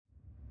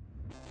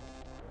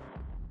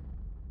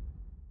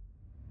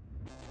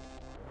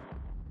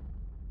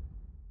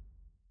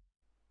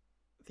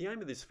The aim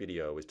of this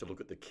video is to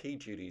look at the key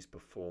duties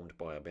performed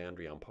by a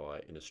boundary umpire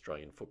in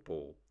Australian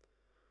football.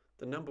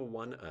 The number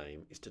one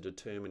aim is to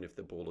determine if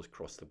the ball has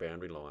crossed the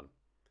boundary line.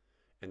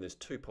 And there's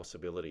two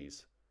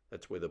possibilities.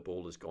 That's where the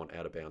ball has gone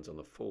out of bounds on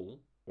the full,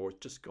 or it's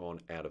just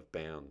gone out of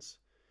bounds,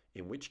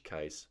 in which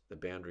case the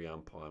boundary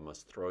umpire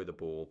must throw the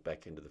ball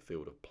back into the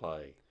field of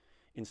play.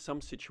 In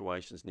some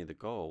situations near the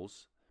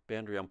goals,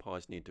 boundary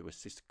umpires need to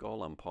assist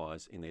goal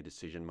umpires in their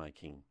decision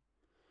making.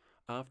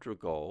 After a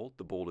goal,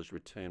 the ball is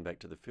returned back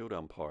to the field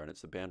umpire and it's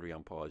the boundary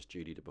umpire's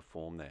duty to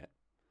perform that.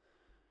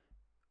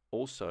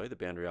 Also, the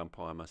boundary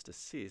umpire must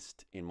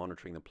assist in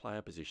monitoring the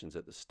player positions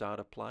at the start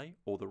of play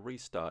or the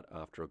restart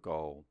after a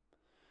goal.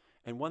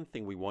 And one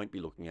thing we won't be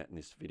looking at in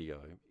this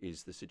video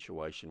is the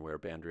situation where a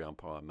boundary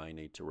umpire may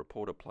need to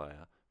report a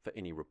player for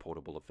any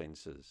reportable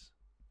offences.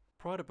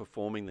 Prior to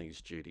performing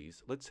these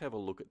duties, let's have a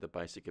look at the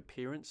basic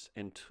appearance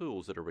and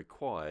tools that are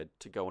required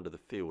to go onto the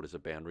field as a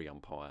boundary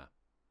umpire.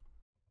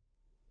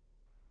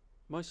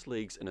 Most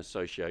leagues and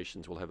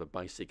associations will have a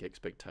basic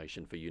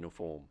expectation for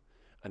uniform,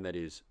 and that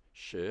is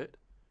shirt,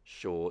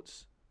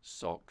 shorts,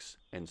 socks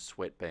and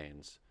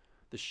sweatbands.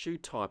 The shoe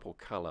type or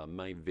colour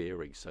may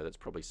vary, so that's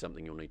probably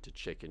something you'll need to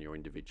check in your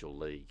individual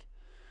league.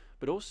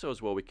 But also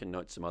as well, we can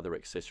note some other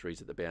accessories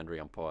that the boundary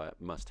umpire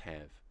must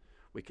have.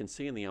 We can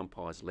see in the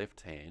umpire's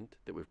left hand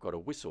that we've got a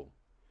whistle.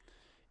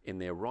 In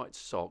their right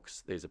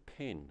socks there's a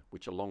pen,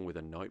 which along with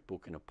a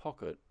notebook and a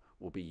pocket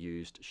will be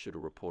used should a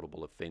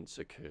reportable offence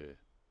occur.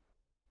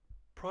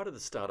 Prior to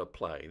the start of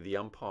play, the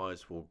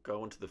umpires will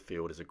go onto the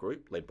field as a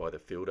group led by the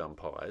field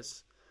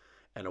umpires,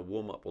 and a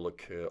warm-up will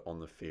occur on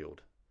the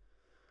field.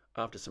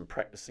 After some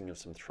practicing of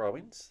some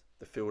throw-ins,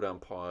 the field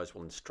umpires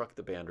will instruct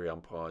the boundary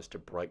umpires to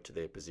break to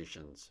their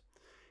positions.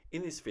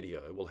 In this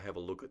video, we'll have a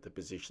look at the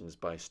positions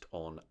based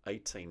on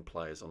 18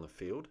 players on the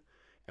field,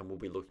 and we'll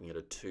be looking at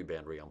a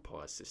two-boundary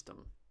umpire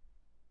system.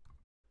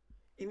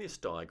 In this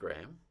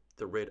diagram,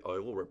 the red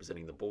oval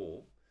representing the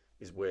ball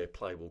is where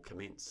play will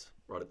commence,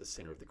 right at the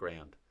centre of the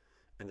ground.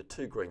 And the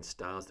two green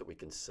stars that we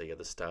can see are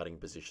the starting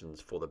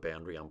positions for the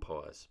boundary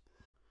umpires.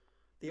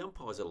 The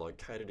umpires are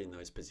located in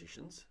those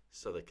positions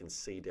so they can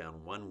see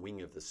down one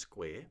wing of the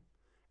square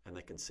and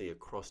they can see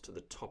across to the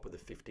top of the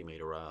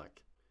 50-metre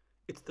arc.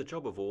 It's the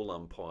job of all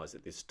umpires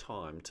at this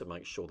time to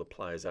make sure the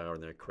players are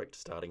in their correct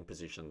starting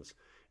positions,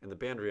 and the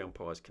boundary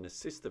umpires can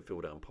assist the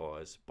field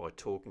umpires by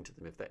talking to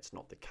them if that's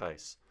not the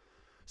case.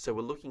 So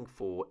we're looking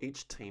for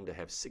each team to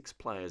have 6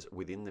 players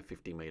within the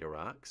 50-metre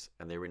arcs,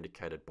 and they're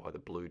indicated by the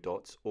blue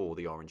dots or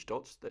the orange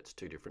dots. That's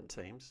 2 different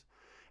teams.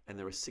 And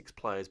there are 6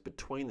 players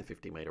between the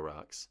 50-metre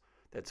arcs.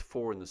 That's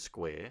 4 in the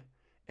square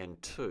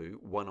and 2,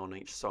 1 on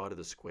each side of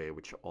the square,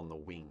 which are on the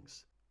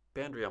wings.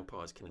 Boundary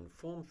umpires can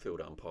inform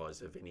field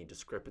umpires of any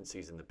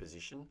discrepancies in the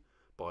position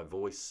by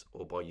voice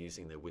or by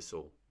using their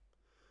whistle.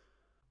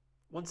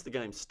 Once the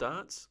game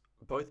starts,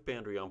 both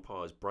boundary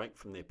umpires break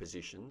from their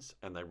positions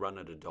and they run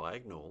at a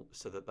diagonal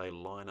so that they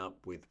line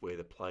up with where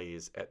the play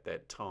is at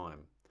that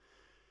time.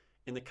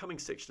 In the coming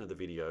section of the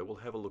video, we'll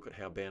have a look at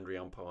how boundary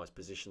umpires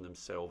position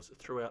themselves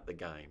throughout the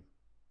game.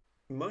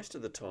 Most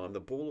of the time, the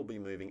ball will be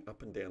moving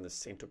up and down the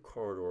centre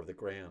corridor of the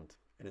ground.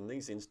 And in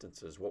these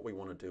instances, what we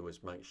want to do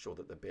is make sure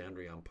that the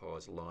boundary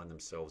umpires line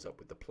themselves up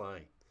with the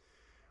play.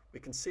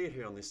 We can see it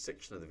here on this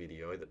section of the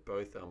video that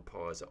both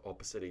umpires are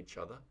opposite each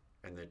other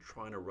and they're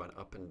trying to run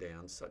up and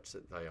down such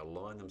that they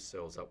align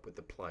themselves up with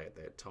the play at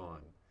that time.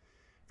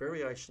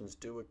 Variations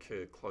do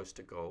occur close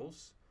to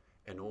goals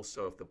and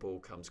also if the ball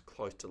comes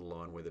close to the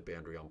line where the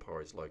boundary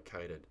umpire is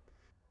located.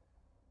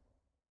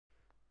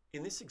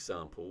 In this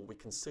example, we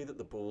can see that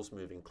the ball's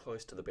moving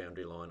close to the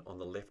boundary line on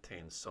the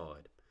left-hand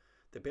side.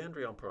 The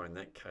boundary umpire in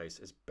that case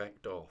is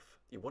backed off.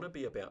 You want to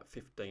be about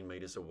 15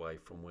 metres away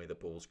from where the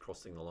ball's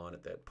crossing the line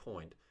at that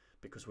point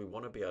because we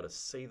want to be able to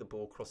see the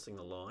ball crossing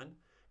the line,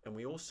 and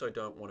we also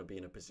don't want to be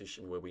in a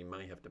position where we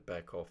may have to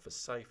back off for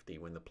safety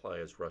when the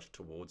players rush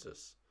towards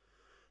us.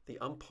 The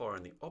umpire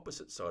on the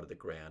opposite side of the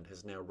ground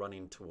has now run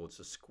in towards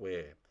the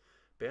square.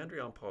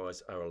 Boundary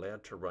umpires are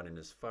allowed to run in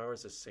as far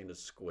as the centre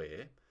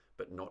square,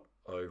 but not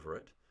over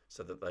it,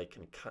 so that they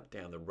can cut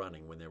down the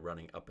running when they're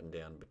running up and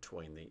down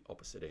between the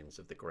opposite ends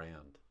of the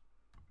ground.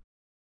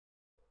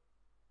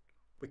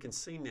 We can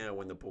see now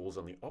when the ball's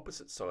on the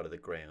opposite side of the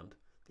ground,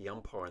 the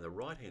umpire on the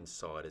right hand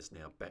side is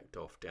now backed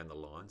off down the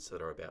line so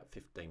they're about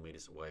 15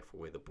 metres away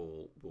from where the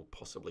ball will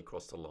possibly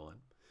cross the line.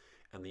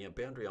 And the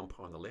boundary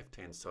umpire on the left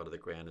hand side of the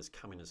ground is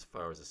coming as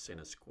far as the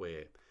centre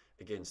square,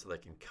 again so they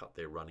can cut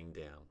their running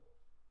down.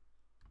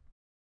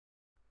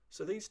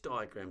 So these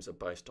diagrams are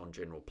based on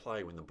general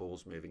play when the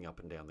ball's moving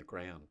up and down the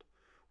ground.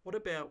 What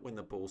about when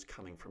the ball's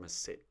coming from a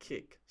set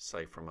kick,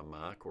 say from a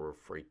mark or a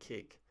free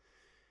kick?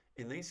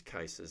 In these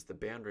cases, the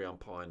boundary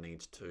umpire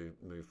needs to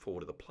move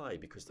forward to the play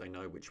because they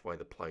know which way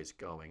the play's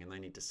going and they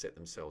need to set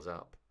themselves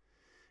up.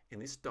 In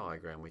this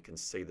diagram, we can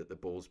see that the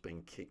ball's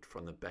being kicked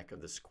from the back of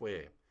the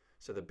square.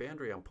 So the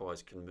boundary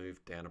umpires can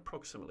move down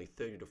approximately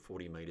 30 to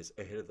 40 metres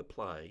ahead of the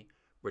play,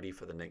 ready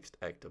for the next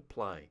act of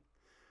play.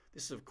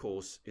 This, of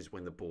course, is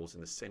when the ball's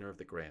in the centre of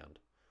the ground.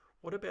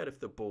 What about if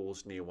the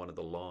ball's near one of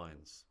the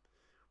lines?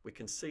 We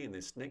can see in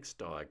this next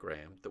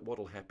diagram that what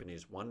will happen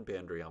is one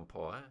boundary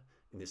umpire,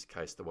 in this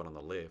case the one on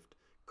the left,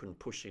 can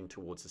push in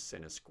towards the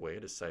centre square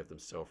to save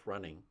themselves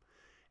running,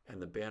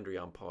 and the boundary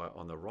umpire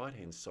on the right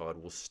hand side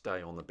will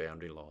stay on the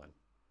boundary line.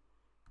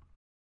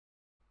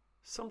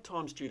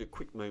 Sometimes due to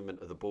quick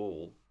movement of the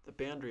ball, the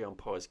boundary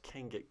umpires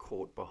can get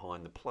caught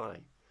behind the play.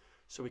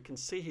 So we can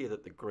see here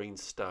that the green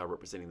star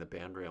representing the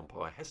boundary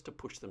umpire has to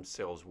push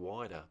themselves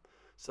wider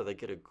so they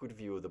get a good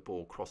view of the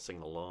ball crossing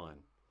the line.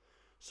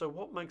 So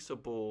what makes a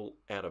ball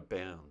out of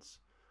bounds?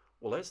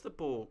 Well, as the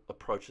ball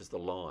approaches the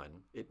line,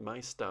 it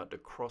may start to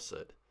cross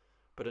it,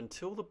 but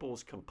until the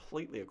ball's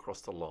completely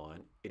across the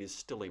line, it is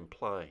still in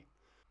play.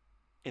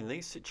 In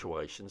these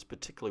situations,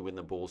 particularly when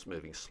the ball's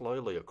moving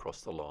slowly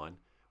across the line,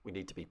 we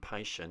need to be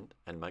patient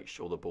and make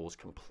sure the ball's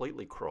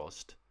completely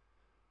crossed,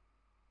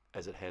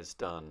 as it has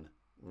done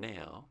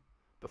now,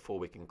 before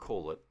we can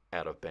call it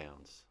out of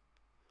bounds.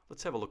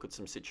 Let's have a look at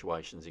some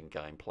situations in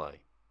gameplay.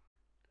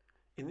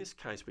 In this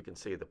case, we can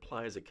see the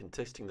players are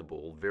contesting the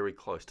ball very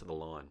close to the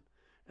line,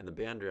 and the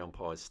boundary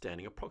umpire is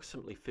standing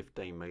approximately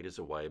 15 metres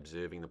away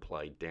observing the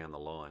play down the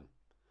line.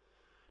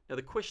 Now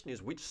the question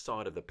is, which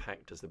side of the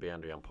pack does the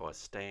boundary umpire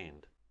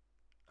stand?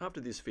 After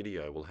this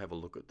video, we'll have a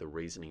look at the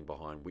reasoning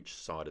behind which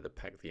side of the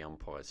pack the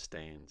umpire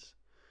stands.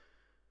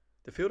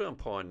 The field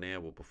umpire now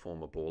will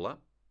perform a ball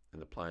up,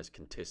 and the players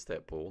contest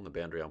that ball, and the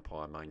boundary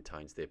umpire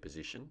maintains their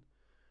position.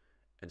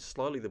 And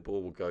slowly the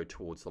ball will go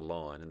towards the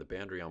line, and the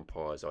boundary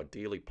umpire is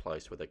ideally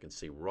placed where they can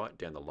see right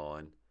down the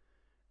line,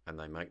 and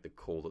they make the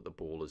call that the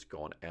ball has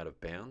gone out of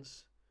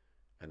bounds,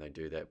 and they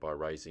do that by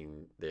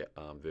raising their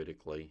arm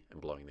vertically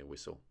and blowing their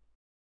whistle.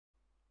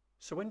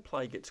 So when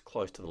play gets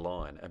close to the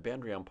line, a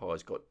boundary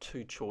umpire's got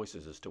two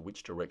choices as to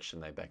which direction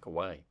they back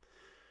away.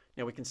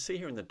 Now we can see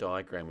here in the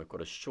diagram we've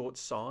got a short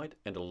side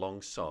and a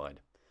long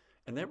side,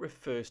 and that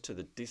refers to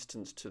the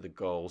distance to the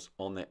goals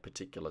on that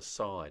particular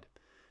side.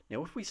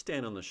 Now if we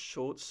stand on the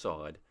short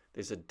side,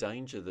 there's a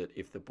danger that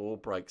if the ball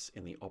breaks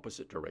in the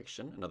opposite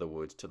direction, in other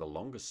words to the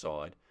longer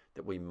side,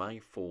 that we may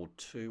fall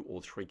 2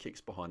 or 3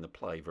 kicks behind the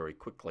play very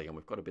quickly, and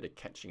we've got a bit of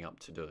catching up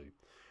to do.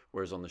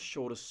 Whereas on the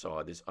shortest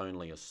side, there's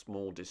only a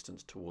small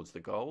distance towards the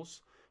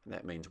goals, and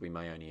that means we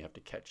may only have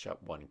to catch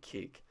up 1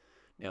 kick.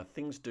 Now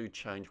things do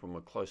change when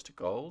we're close to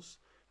goals,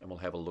 and we'll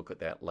have a look at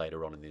that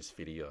later on in this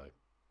video.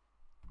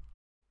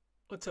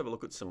 Let's have a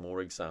look at some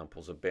more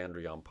examples of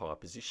boundary umpire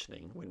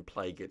positioning when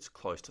play gets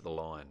close to the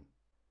line.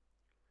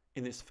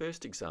 In this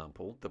first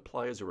example, the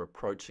players are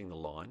approaching the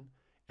line,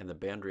 and the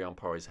boundary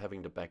umpire is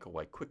having to back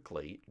away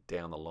quickly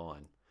down the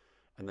line.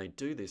 And they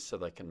do this so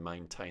they can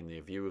maintain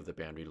their view of the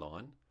boundary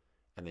line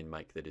and then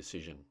make their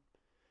decision.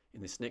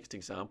 In this next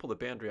example, the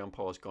boundary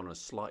umpire has gone on a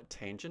slight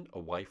tangent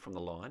away from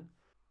the line,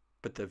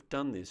 but they've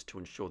done this to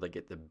ensure they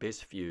get the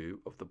best view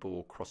of the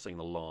ball crossing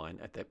the line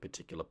at that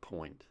particular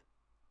point.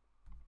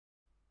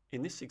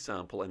 In this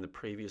example and the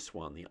previous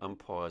one, the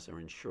umpires are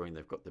ensuring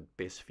they've got the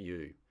best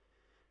view.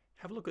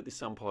 Have a look at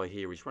this umpire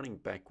here. He's running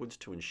backwards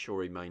to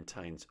ensure he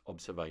maintains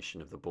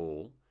observation of the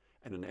ball,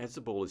 and then as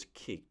the ball is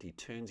kicked, he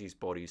turns his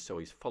body so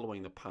he's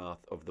following the path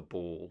of the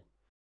ball.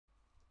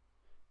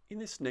 In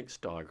this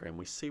next diagram,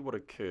 we see what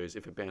occurs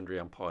if a boundary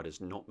umpire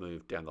does not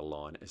move down the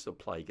line as the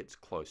play gets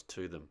close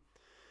to them.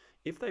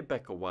 If they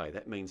back away,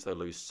 that means they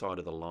lose sight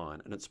of the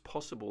line, and it's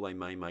possible they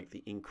may make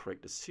the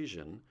incorrect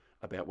decision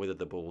about whether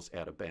the ball's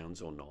out of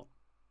bounds or not.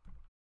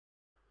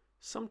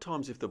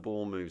 Sometimes if the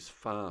ball moves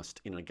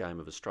fast in a game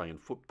of Australian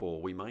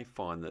football, we may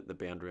find that the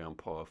boundary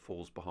umpire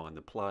falls behind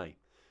the play.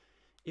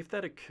 If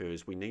that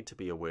occurs, we need to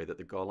be aware that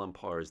the goal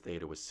umpire is there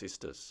to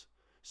assist us.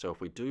 So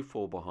if we do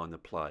fall behind the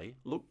play,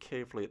 look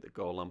carefully at the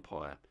goal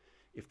umpire.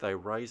 If they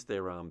raise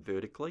their arm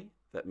vertically,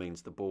 that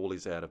means the ball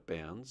is out of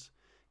bounds.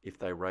 If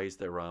they raise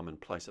their arm and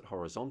place it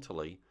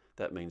horizontally,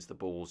 that means the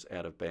ball's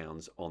out of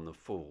bounds on the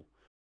full.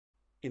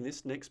 In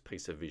this next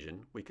piece of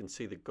vision, we can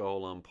see the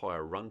goal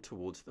umpire run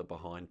towards the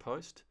behind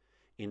post,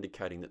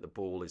 indicating that the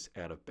ball is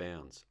out of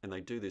bounds, and they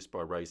do this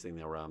by raising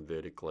their arm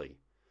vertically.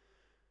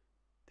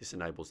 This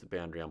enables the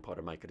boundary umpire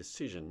to make a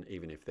decision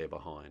even if they're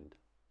behind.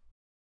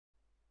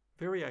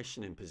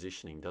 Variation in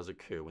positioning does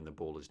occur when the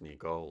ball is near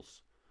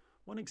goals.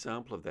 One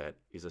example of that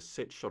is a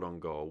set shot on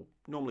goal,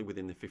 normally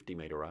within the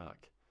 50-metre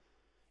arc.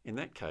 In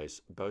that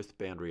case, both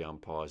boundary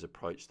umpires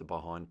approach the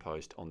behind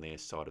post on their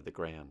side of the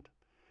ground.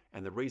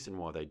 And the reason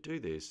why they do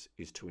this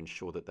is to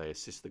ensure that they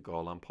assist the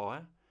goal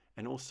umpire,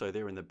 and also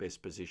they're in the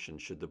best position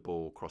should the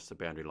ball cross the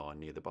boundary line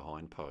near the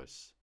behind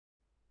posts.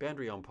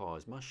 Boundary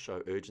umpires must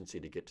show urgency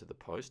to get to the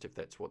post if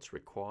that's what's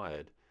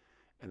required,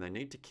 and they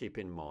need to keep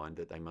in mind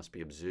that they must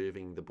be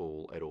observing the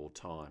ball at all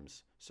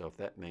times. So if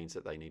that means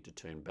that they need to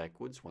turn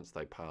backwards once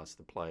they pass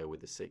the player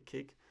with the set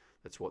kick,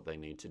 that's what they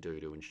need to do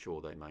to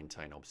ensure they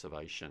maintain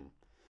observation.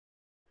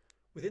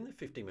 Within the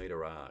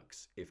 50-metre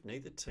arcs, if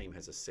neither team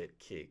has a set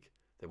kick,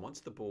 then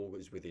once the ball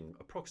is within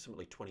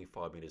approximately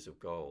 25 metres of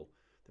goal,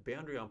 the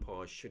boundary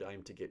umpire should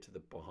aim to get to the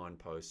behind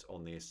posts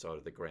on their side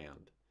of the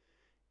ground.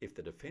 If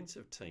the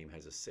defensive team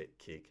has a set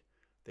kick,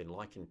 then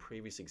like in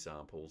previous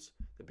examples,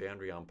 the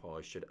boundary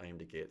umpire should aim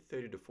to get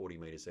 30 to 40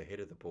 metres ahead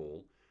of the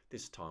ball,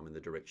 this time in the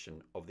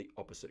direction of the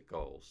opposite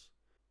goals.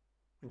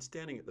 When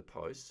standing at the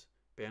posts,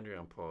 boundary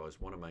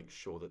umpires want to make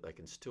sure that they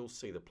can still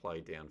see the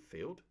play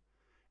downfield,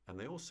 and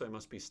they also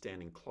must be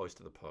standing close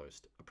to the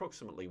post,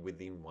 approximately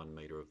within 1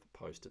 metre of the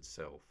post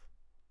itself.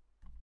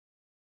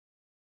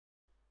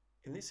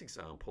 In this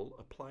example,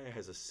 a player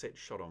has a set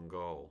shot on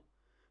goal.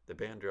 The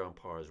boundary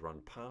umpire has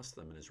run past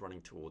them and is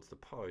running towards the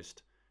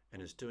post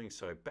and is doing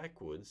so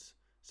backwards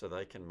so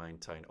they can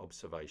maintain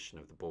observation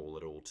of the ball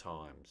at all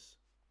times.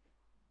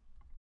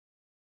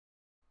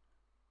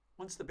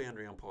 Once the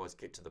boundary umpires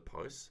get to the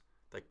posts,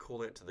 they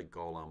call out to the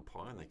goal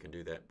umpire, and they can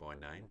do that by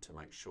name to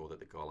make sure that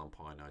the goal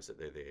umpire knows that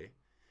they're there.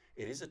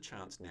 It is a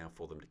chance now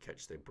for them to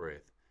catch their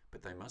breath,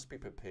 but they must be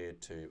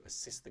prepared to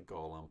assist the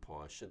goal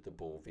umpire should the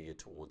ball veer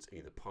towards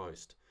either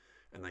post.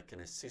 And they can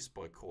assist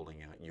by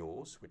calling out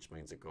yours, which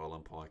means the goal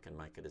umpire can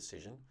make a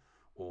decision,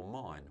 or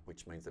mine,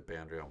 which means the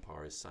boundary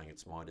umpire is saying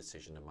it's my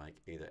decision to make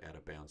either out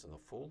of bounds in the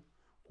full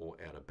or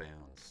out of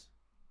bounds.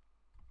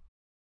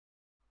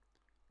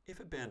 If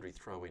a boundary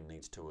throw-in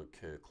needs to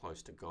occur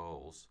close to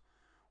goals,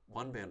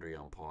 one boundary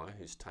umpire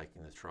who's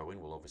taking the throw-in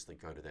will obviously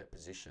go to that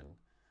position,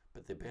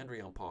 but the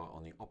boundary umpire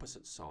on the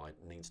opposite side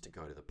needs to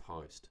go to the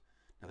post.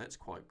 Now that's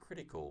quite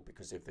critical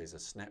because if there's a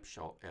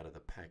snapshot out of the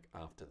pack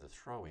after the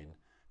throw-in,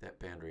 that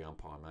boundary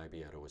umpire may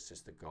be able to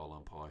assist the goal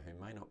umpire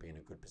who may not be in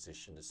a good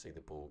position to see the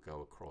ball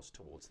go across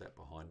towards that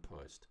behind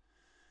post.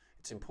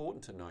 It's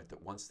important to note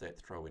that once that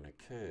throw-in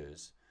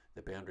occurs,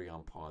 the boundary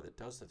umpire that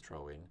does the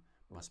throw-in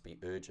must be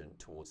urgent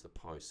towards the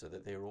post so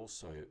that they're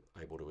also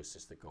able to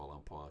assist the goal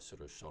umpire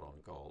should a shot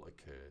on goal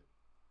occur.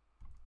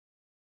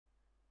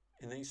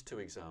 In these two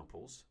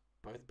examples,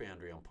 both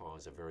boundary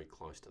umpires are very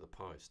close to the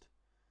post.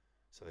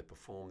 So they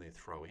perform their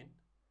throw-in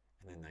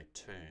and then they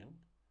turn,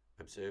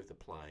 observe the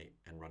play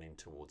and run in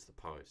towards the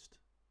post.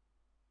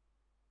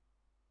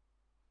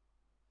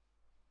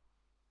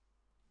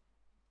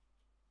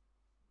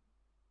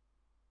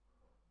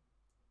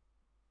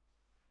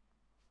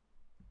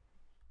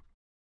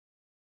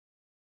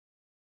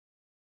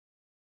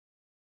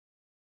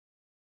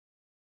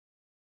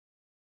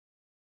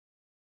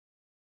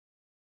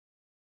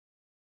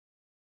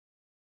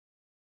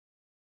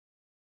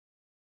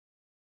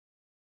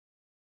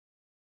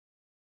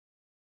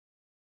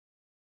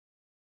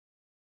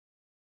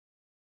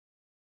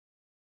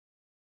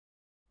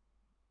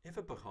 If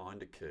a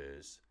behind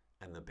occurs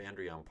and the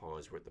boundary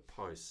umpires were at the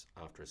posts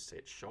after a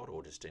set shot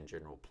or just in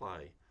general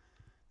play,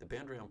 the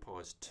boundary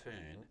umpires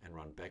turn and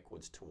run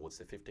backwards towards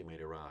the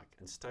 50-metre arc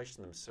and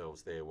station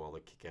themselves there while the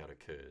kick-out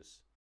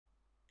occurs.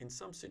 In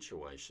some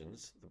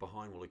situations, the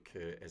behind will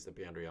occur as the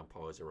boundary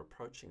umpires are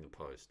approaching the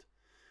post,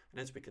 and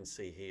as we can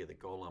see here, the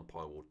goal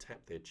umpire will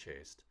tap their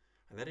chest,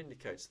 and that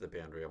indicates to the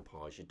boundary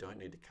umpires you don't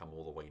need to come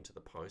all the way into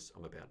the post,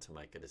 I'm about to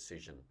make a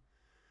decision.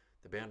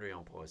 The boundary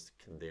umpires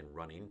can then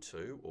run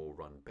into or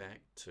run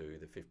back to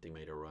the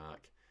 50-metre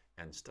arc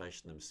and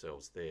station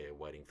themselves there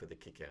waiting for the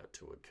kick-out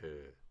to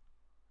occur.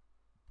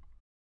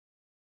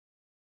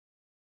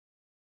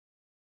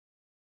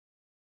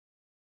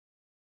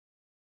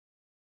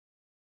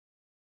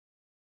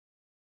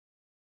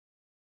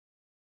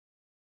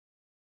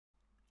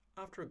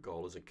 After a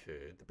goal has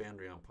occurred, the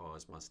boundary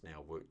umpires must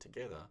now work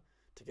together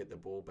to get the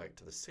ball back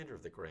to the centre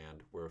of the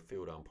ground where a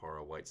field umpire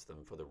awaits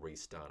them for the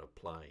restart of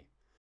play.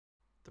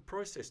 The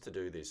process to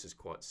do this is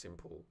quite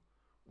simple.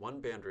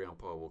 One boundary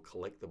umpire will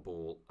collect the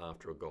ball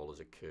after a goal has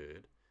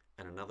occurred,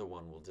 and another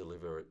one will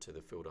deliver it to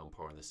the field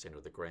umpire in the centre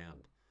of the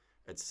ground.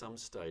 At some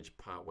stage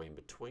partway in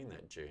between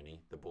that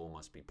journey, the ball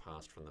must be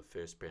passed from the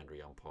first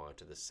boundary umpire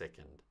to the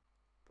second.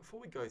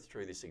 Before we go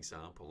through this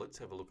example, let's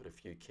have a look at a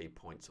few key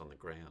points on the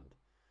ground.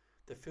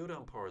 The field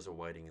umpires are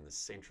waiting in the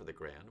centre of the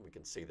ground, we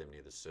can see them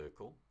near the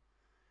circle,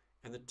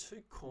 and the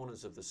two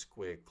corners of the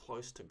square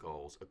close to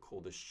goals are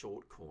called the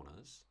short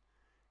corners,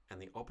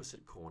 and the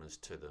opposite corners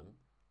to them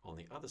on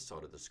the other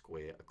side of the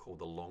square are called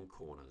the long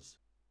corners.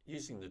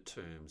 Using the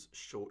terms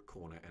short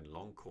corner and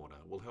long corner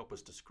will help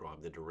us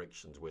describe the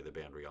directions where the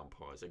boundary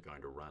umpires are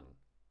going to run.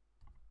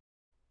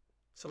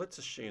 So let's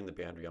assume the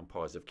boundary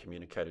umpires have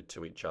communicated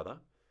to each other.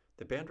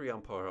 The boundary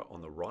umpire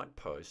on the right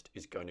post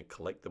is going to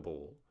collect the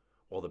ball,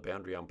 while the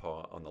boundary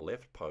umpire on the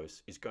left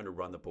post is going to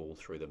run the ball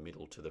through the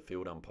middle to the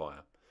field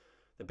umpire.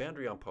 The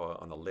boundary umpire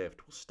on the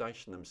left will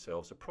station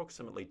themselves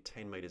approximately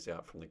 10 metres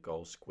out from the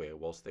goal square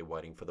whilst they're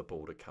waiting for the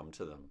ball to come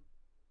to them.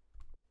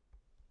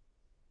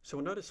 So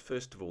we'll notice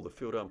first of all the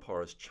field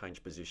umpire has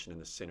changed position in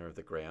the centre of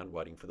the ground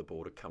waiting for the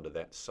ball to come to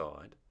that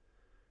side,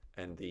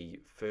 and the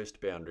first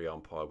boundary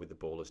umpire with the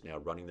ball is now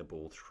running the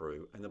ball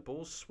through, and the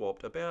ball's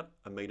swapped about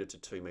 1 metre to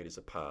 2 metres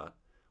apart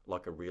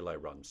like a relay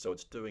run, so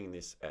it's doing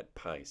this at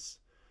pace.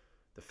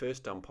 The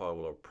first umpire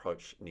will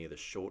approach near the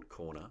short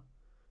corner.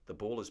 The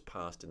ball is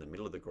passed in the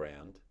middle of the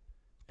ground,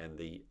 and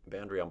the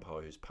boundary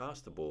umpire who's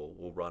passed the ball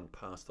will run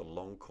past the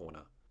long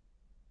corner.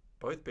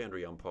 Both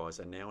boundary umpires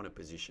are now in a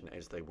position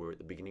as they were at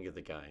the beginning of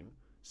the game,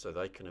 so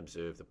they can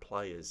observe the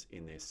players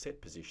in their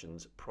set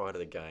positions prior to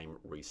the game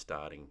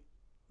restarting.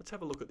 Let's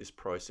have a look at this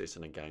process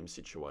in a game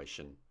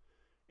situation.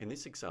 In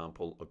this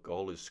example, a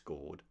goal is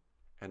scored,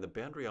 and the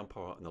boundary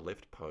umpire on the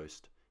left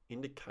post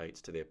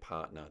indicates to their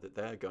partner that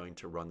they are going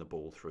to run the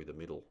ball through the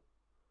middle.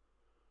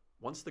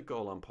 Once the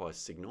goal umpire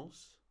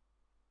signals,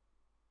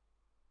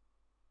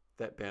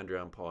 that boundary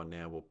umpire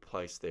now will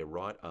place their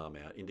right arm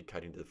out,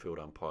 indicating to the field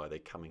umpire they're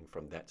coming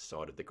from that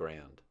side of the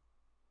ground.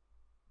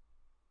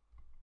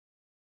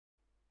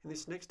 In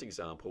this next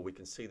example, we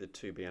can see the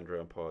two boundary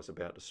umpires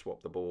about to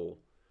swap the ball.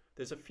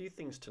 There's a few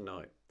things to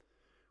note.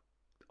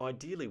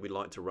 Ideally, we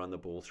like to run the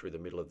ball through the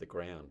middle of the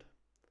ground,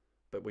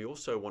 but we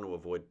also want to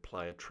avoid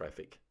player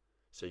traffic.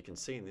 So you can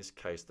see in this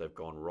case they've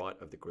gone right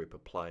of the group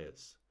of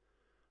players.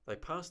 They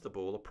pass the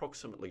ball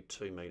approximately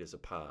 2 meters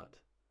apart,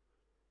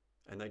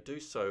 and they do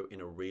so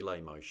in a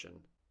relay motion.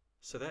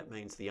 So that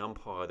means the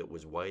umpire that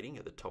was waiting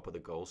at the top of the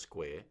goal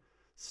square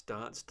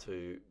starts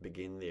to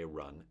begin their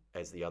run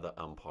as the other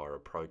umpire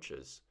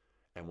approaches,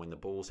 and when the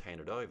ball's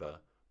handed over,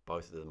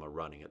 both of them are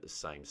running at the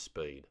same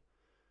speed.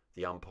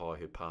 The umpire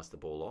who passed the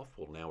ball off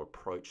will now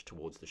approach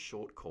towards the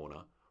short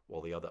corner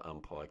while the other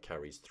umpire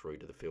carries through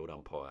to the field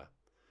umpire.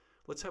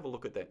 Let's have a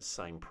look at that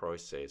same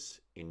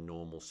process in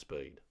normal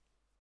speed.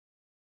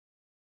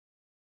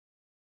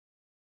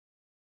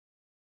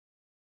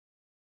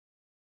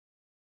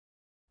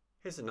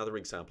 Here's another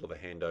example of a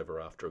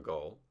handover after a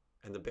goal,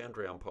 and the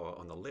boundary umpire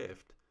on the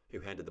left who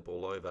handed the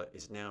ball over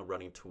is now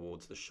running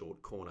towards the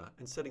short corner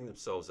and setting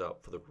themselves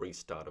up for the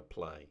restart of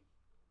play.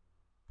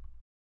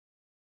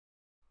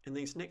 In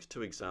these next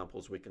two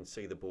examples, we can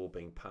see the ball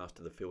being passed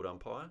to the field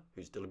umpire,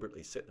 who's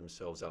deliberately set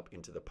themselves up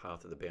into the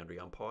path of the boundary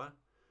umpire.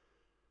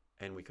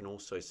 And we can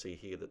also see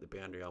here that the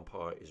boundary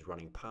umpire is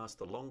running past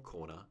the long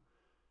corner,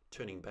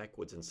 turning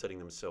backwards and setting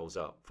themselves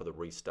up for the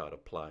restart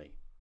of play.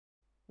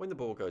 When the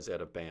ball goes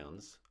out of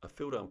bounds, a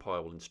field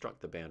umpire will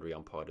instruct the boundary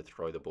umpire to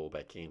throw the ball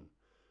back in. And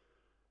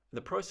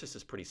the process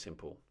is pretty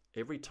simple.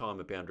 Every time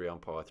a boundary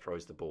umpire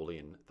throws the ball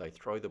in, they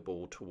throw the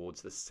ball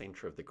towards the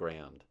centre of the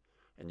ground.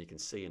 And you can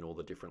see in all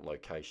the different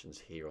locations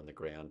here on the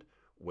ground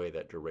where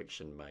that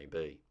direction may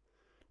be.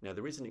 Now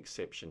there is an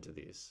exception to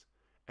this,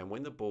 and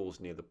when the ball's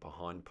near the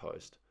behind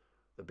post,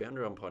 the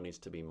boundary umpire needs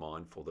to be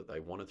mindful that they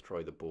want to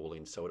throw the ball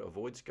in so it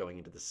avoids going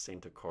into the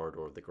centre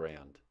corridor of the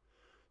ground.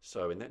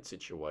 So in that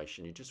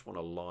situation, you just want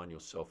to line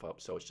yourself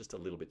up so it's just a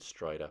little bit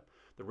straighter.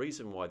 The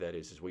reason why that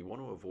is we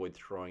want to avoid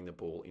throwing the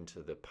ball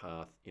into the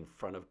path in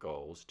front of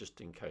goals,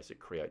 just in case it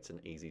creates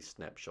an easy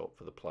snapshot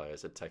for the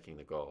players attacking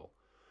the goal.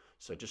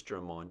 So just a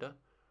reminder,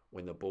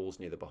 when the ball's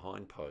near the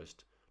behind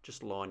post,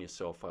 just line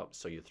yourself up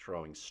so you're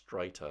throwing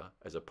straighter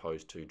as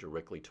opposed to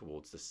directly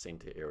towards the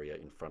centre area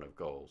in front of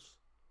goals.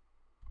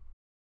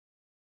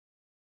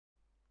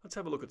 Let's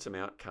have a look at some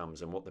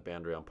outcomes and what the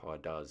boundary umpire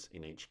does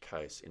in each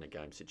case in a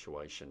game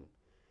situation.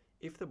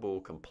 If the ball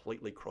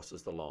completely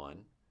crosses the line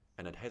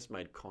and it has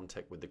made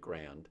contact with the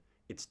ground,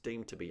 it's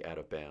deemed to be out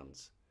of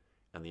bounds,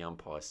 and the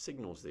umpire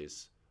signals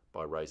this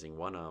by raising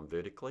one arm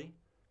vertically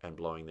and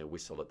blowing their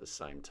whistle at the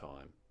same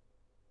time.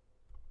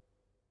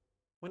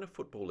 When a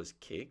football is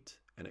kicked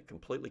and it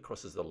completely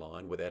crosses the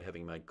line without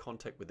having made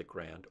contact with the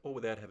ground or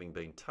without having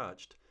been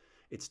touched,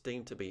 it's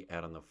deemed to be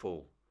out on the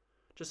full.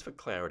 Just for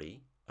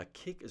clarity, a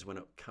kick is when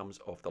it comes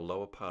off the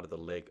lower part of the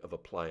leg of a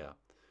player,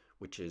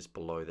 which is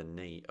below the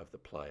knee of the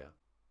player.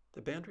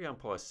 The boundary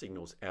umpire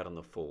signals out on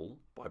the full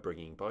by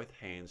bringing both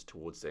hands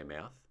towards their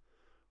mouth,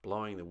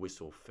 blowing the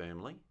whistle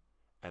firmly,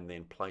 and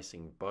then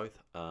placing both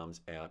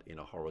arms out in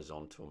a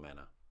horizontal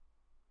manner.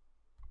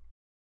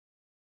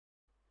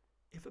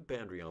 If a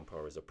boundary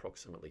umpire is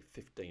approximately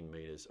 15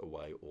 metres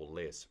away or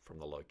less from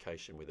the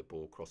location where the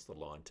ball crossed the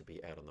line to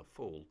be out on the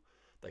full,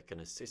 they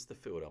can assist the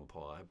field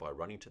umpire by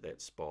running to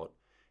that spot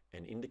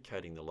and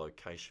indicating the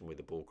location where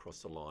the ball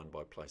crossed the line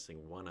by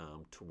placing one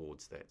arm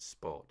towards that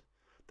spot.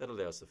 That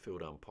allows the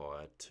field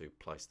umpire to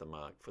place the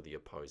mark for the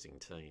opposing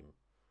team.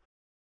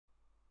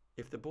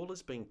 If the ball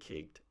has been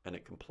kicked and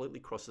it completely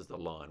crosses the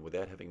line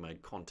without having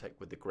made contact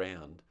with the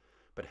ground,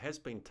 but has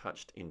been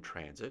touched in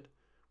transit,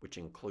 which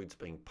includes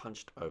being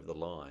punched over the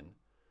line,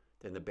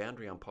 then the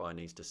boundary umpire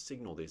needs to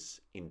signal this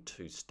in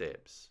 2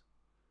 steps.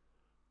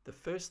 The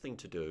first thing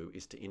to do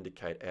is to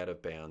indicate out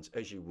of bounds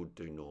as you would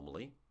do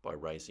normally by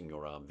raising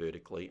your arm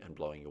vertically and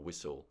blowing your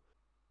whistle.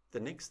 The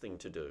next thing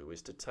to do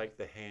is to take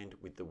the hand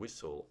with the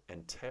whistle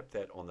and tap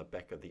that on the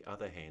back of the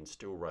other hand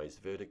still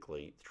raised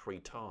vertically 3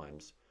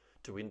 times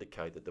to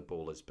indicate that the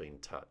ball has been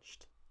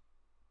touched.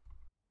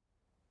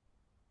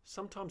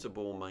 Sometimes a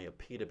ball may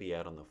appear to be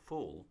out on the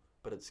full,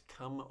 but it's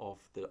come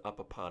off the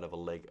upper part of a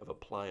leg of a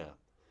player.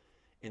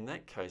 In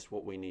that case,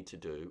 what we need to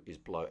do is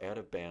blow out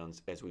of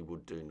bounds as we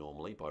would do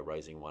normally by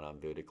raising one arm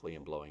vertically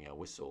and blowing our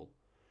whistle.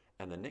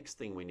 And the next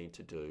thing we need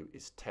to do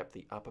is tap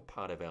the upper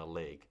part of our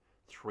leg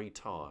 3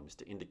 times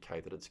to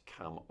indicate that it's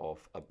come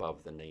off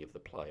above the knee of the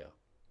player.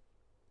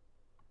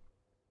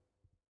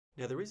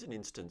 Now there is an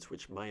instance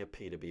which may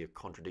appear to be a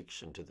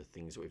contradiction to the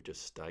things we've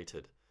just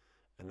stated,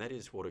 and that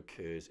is what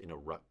occurs in a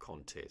ruck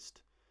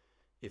contest.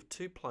 If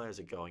 2 players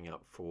are going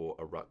up for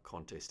a ruck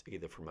contest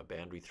either from a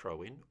boundary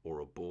throw-in or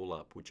a ball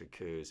up which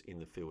occurs in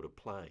the field of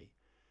play,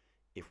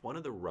 if one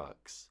of the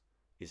rucks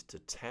is to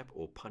tap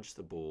or punch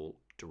the ball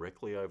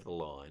directly over the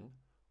line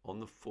on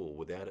the full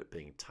without it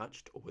being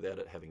touched or without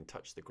it having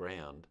touched the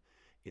ground,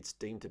 it's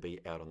deemed to be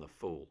out on the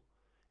full,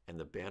 and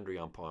the boundary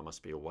umpire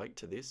must be awake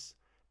to this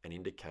and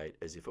indicate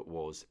as if it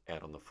was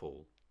out on the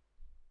full.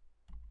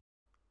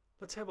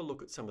 Let's have a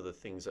look at some of the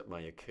things that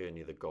may occur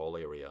near the goal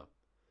area.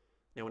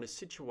 Now, in a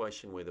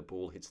situation where the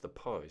ball hits the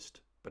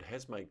post but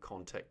has made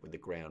contact with the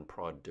ground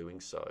prior to doing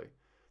so,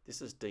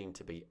 this is deemed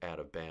to be out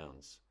of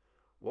bounds.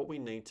 What we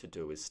need to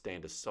do is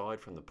stand aside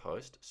from the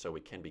post so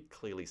we can be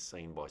clearly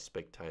seen by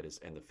spectators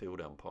and the field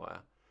umpire,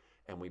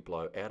 and we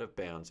blow out of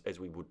bounds as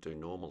we would do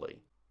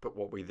normally. But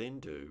what we then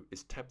do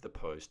is tap the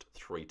post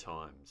 3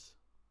 times.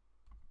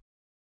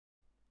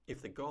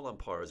 If the goal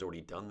umpire has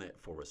already done that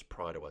for us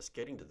prior to us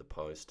getting to the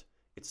post,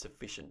 it's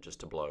sufficient just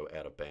to blow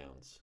out of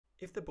bounds.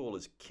 If the ball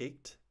is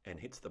kicked and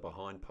hits the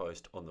behind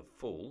post on the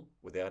full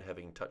without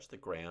having touched the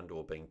ground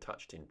or being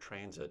touched in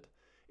transit,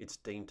 it's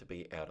deemed to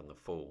be out on the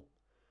full.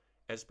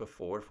 As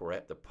before, if we're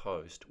at the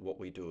post, what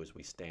we do is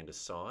we stand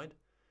aside,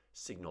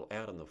 signal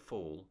out on the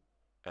full,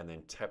 and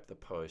then tap the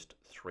post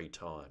 3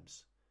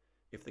 times.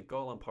 If the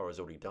goal umpire has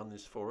already done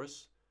this for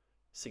us,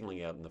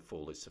 signalling out on the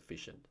full is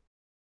sufficient.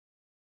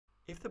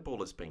 If the ball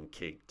has been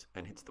kicked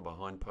and hits the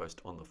behind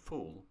post on the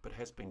full but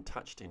has been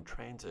touched in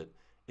transit,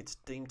 it's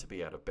deemed to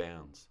be out of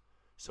bounds.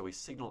 So we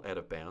signal out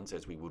of bounds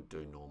as we would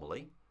do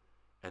normally,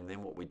 and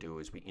then what we do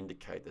is we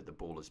indicate that the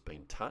ball has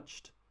been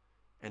touched,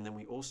 and then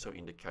we also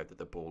indicate that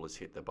the ball has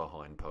hit the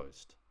behind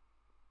post.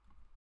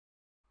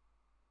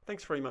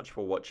 Thanks very much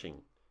for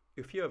watching.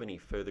 If you have any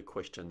further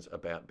questions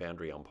about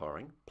boundary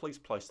umpiring, please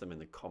place them in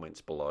the comments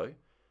below,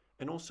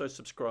 and also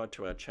subscribe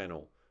to our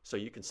channel so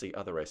you can see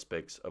other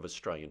aspects of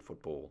Australian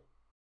football.